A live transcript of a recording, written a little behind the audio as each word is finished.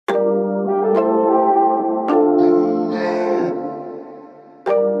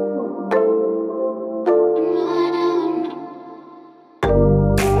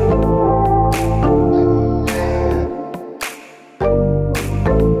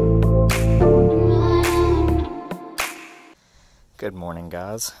Good morning,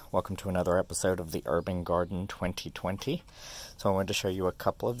 guys. Welcome to another episode of the Urban Garden 2020. So I wanted to show you a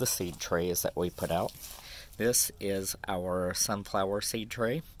couple of the seed trays that we put out. This is our sunflower seed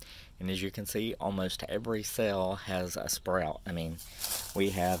tray, and as you can see, almost every cell has a sprout. I mean, we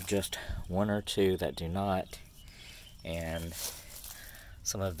have just one or two that do not, and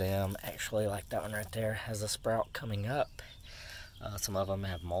some of them actually, like that one right there, has a sprout coming up. Some of them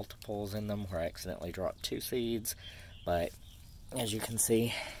have multiples in them where I accidentally dropped two seeds, but as you can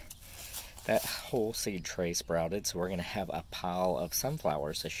see, that whole seed tray sprouted, so we're going to have a pile of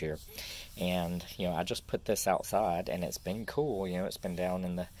sunflowers this year. And, I just put this outside, and it's been cool. It's been down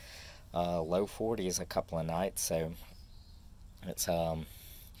in the low 40s a couple of nights, so it's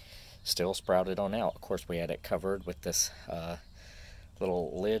still sprouted on out. Of course, we had it covered with this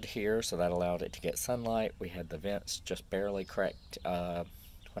little lid here, so that allowed it to get sunlight. We had the vents just barely cracked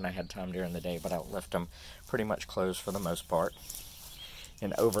when I had time during the day, but I left them pretty much closed for the most part.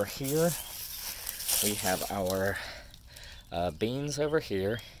 And over here, we have our beans over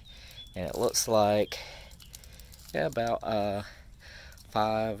here, and it looks like about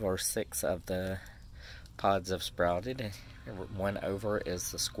 5 or 6 of the pods have sprouted. One over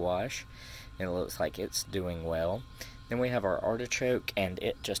is the squash, and it looks like it's doing well. Then we have our artichoke, and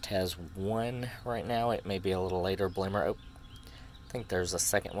it just has one right now. It may be a little later bloomer. Oh, I think there's a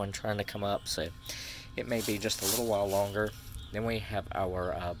second one trying to come up, so it may be just a little while longer. Then we have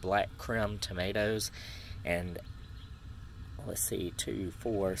our black creme tomatoes, and let's see, 2,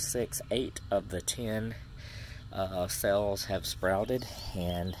 4, 6, 8 of the 10 cells have sprouted,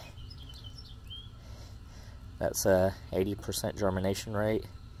 and that's a 80% germination rate.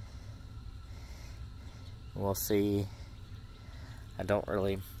 We'll see. I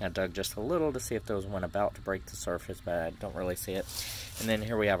dug just a little to see if there was one about to break the surface, but I don't really see it. And then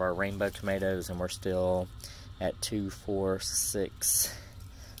here we have our rainbow tomatoes, and we're still at 2, 4, 6,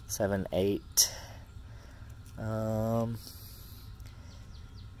 7, 8.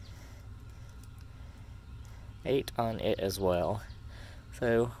 8 on it as well.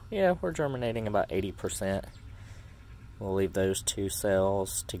 So, yeah, we're germinating about 80%. We'll leave those 2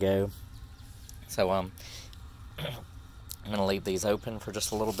 cells to go. So, I'm going to leave these open for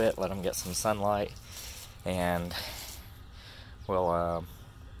just a little bit, let them get some sunlight, and we'll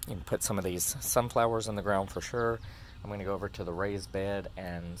put some of these sunflowers in the ground for sure. I'm going to go over to the raised bed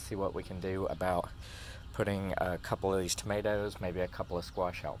and see what we can do about putting a couple of these tomatoes, maybe a couple of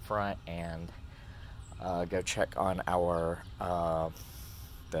squash out front, and go check on our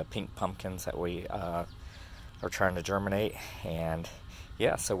the pink pumpkins that we are trying to germinate. And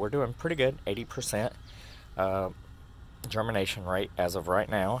yeah, so we're doing pretty good, 80% germination rate as of right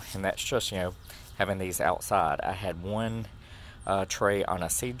now, and that's just having these outside. I had one tray on a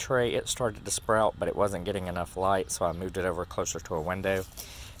seed tray. It started to sprout, but it wasn't getting enough light, so I moved it over closer to a window,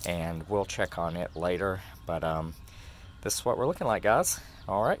 and we'll check on it later. But this is what we're looking like, guys.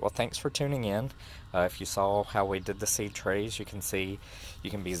 Alright, well, thanks for tuning in. If you saw how we did the seed trays, you can see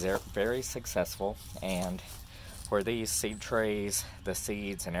you can be very successful. And where these seed trays, the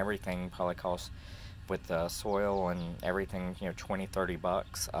seeds and everything probably cost, with the soil and everything,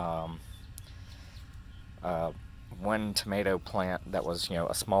 $20-30. One tomato plant that was,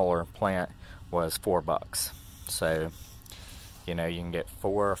 a smaller plant was $4. So, you can get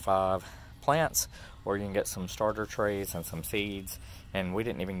 4 or 5 plants, or you can get some starter trays and some seeds. And we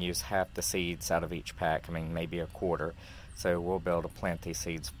didn't even use half the seeds out of each pack. I mean, maybe a quarter. So we'll be able to plant these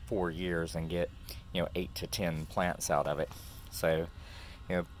seeds 4 years and get, 8 to 10 plants out of it. So,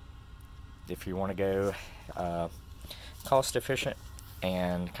 if you want to go cost efficient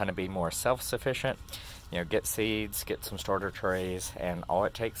and kind of be more self-sufficient, get seeds, get some starter trays, and all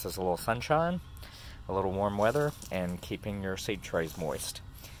it takes is a little sunshine, a little warm weather, and keeping your seed trays moist.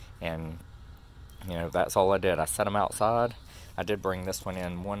 And that's all I did. I set them outside. I did bring this one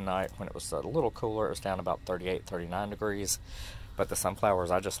in one night when it was a little cooler. It was down about 38, 39 degrees. But the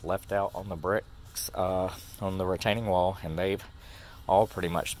sunflowers I just left out on the bricks on the retaining wall, and they've all pretty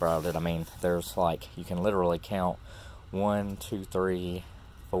much sprouted. I mean, there's you can literally count 1, 2, 3,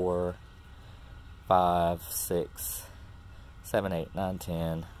 4, 5, 6, 7, 8, 9,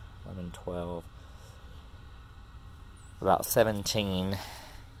 10, 11, 12, about 17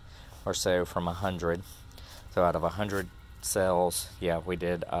 or so from 100. So out of 100 cells, yeah, we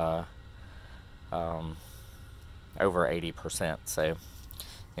did over 80%. So,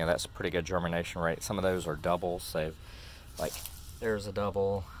 that's a pretty good germination rate. Some of those are doubles, so there's a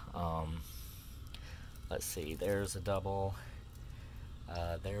double. Let's see, there's a double.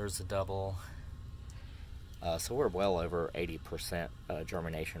 There's a double. So we're well over 80%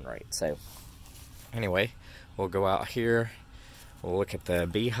 germination rate. So anyway, we'll go out here we'll look at the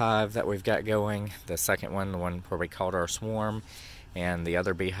beehive that we've got going. The second one, the one where we caught our swarm, and the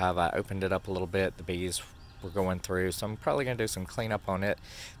other beehive, I opened it up a little bit. The bees were going through, so I'm probably going to do some cleanup on it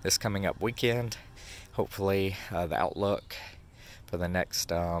this coming up weekend. Hopefully the outlook for the next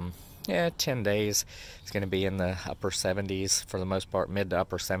 10 days is going to be in the upper 70s for the most part, mid to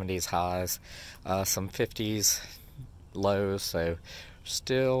upper 70s highs, some 50s lows, so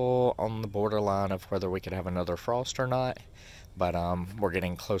still on the borderline of whether we could have another frost or not. But we're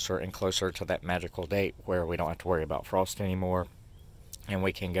getting closer and closer to that magical date where we don't have to worry about frost anymore, and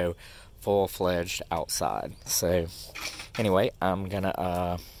we can go full-fledged outside. So anyway, I'm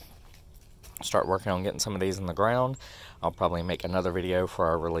gonna start working on getting some of these in the ground. I'll probably make another video for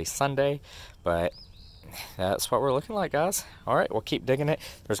our release Sunday, but that's what we're looking like, guys. All right, we'll keep digging it.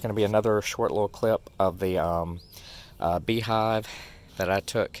 There's going to be another short little clip of the beehive that I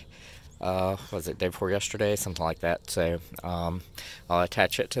took, was it day before yesterday, something like that. So I'll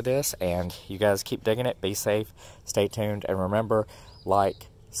attach it to this, and you guys keep digging it. Be safe, stay tuned, and remember, like,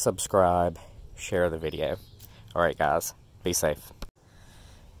 subscribe, share the video. All right, guys, be safe.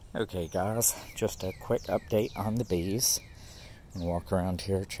 Okay, guys, just a quick update on the bees. I'm gonna walk around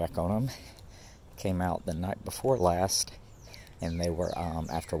here, check on them. Came out the night before last, and they were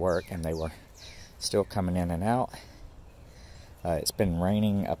after work, and they were still coming in and out. It's been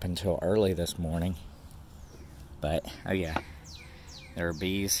raining up until early this morning, but oh yeah, there are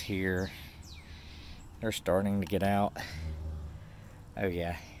bees here. They're starting to get out. Oh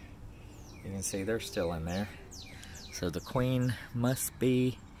yeah, you can see they're still in there. So the queen must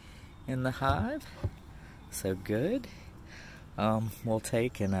be in the hive, so good. We'll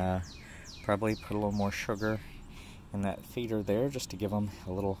take and probably put a little more sugar in that feeder there just to give them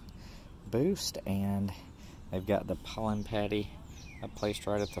a little boost. And they've got the pollen patty placed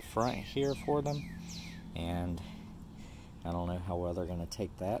right at the front here for them, and I don't know how well they're going to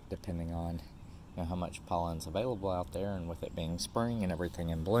take that, depending on how much pollen's available out there, and with it being spring and everything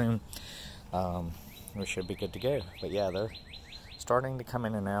in bloom, we should be good to go. But yeah, they're starting to come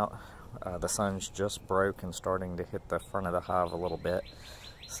in and out. The sun's just broke and starting to hit the front of the hive a little bit,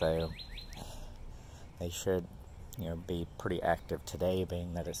 so they should, be pretty active today,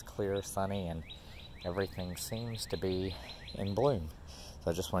 being that it's clear, sunny, and everything seems to be in bloom.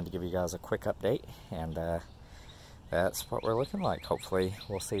 So I just wanted to give you guys a quick update, and that's what we're looking like. Hopefully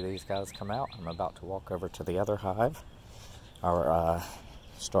we'll see these guys come out. I'm about to walk over to the other hive, our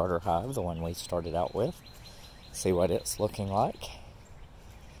starter hive, the one we started out with, see what it's looking like.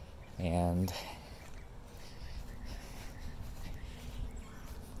 And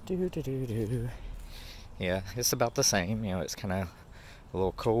yeah, it's about the same. It's kind of a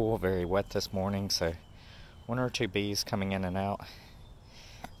little cool, very wet this morning, so one or two bees coming in and out,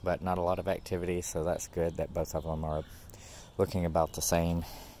 but not a lot of activity, so that's good that both of them are looking about the same.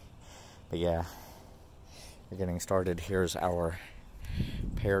 But yeah, we're getting started. Here's our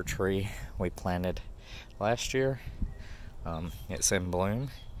pear tree we planted last year. It's in bloom.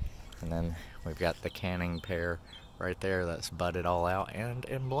 And then we've got the canning pear right there that's budded all out and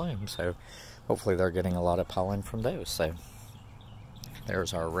in bloom. So hopefully they're getting a lot of pollen from those. So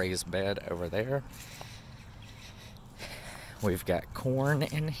there's our raised bed over there. We've got corn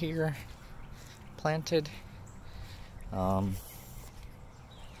in here planted. So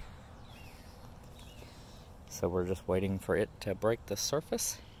we're just waiting for it to break the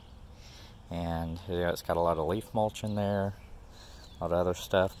surface. And it's got a lot of leaf mulch in there, a lot of other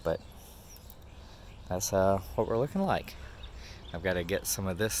stuff, but that's what we're looking like. I've got to get some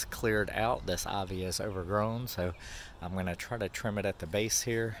of this cleared out. This ivy is overgrown, so I'm going to try to trim it at the base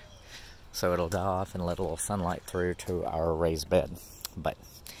here so it'll die off and let a little sunlight through to our raised bed. But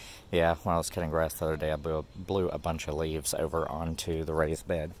yeah, when I was cutting grass the other day, I blew a bunch of leaves over onto the raised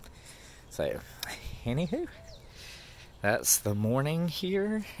bed. So anywho, that's the morning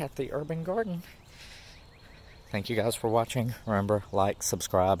here at the Urban Garden. Thank you guys for watching. Remember, like,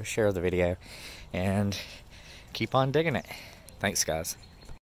 subscribe, share the video, and keep on digging it. Thanks, guys.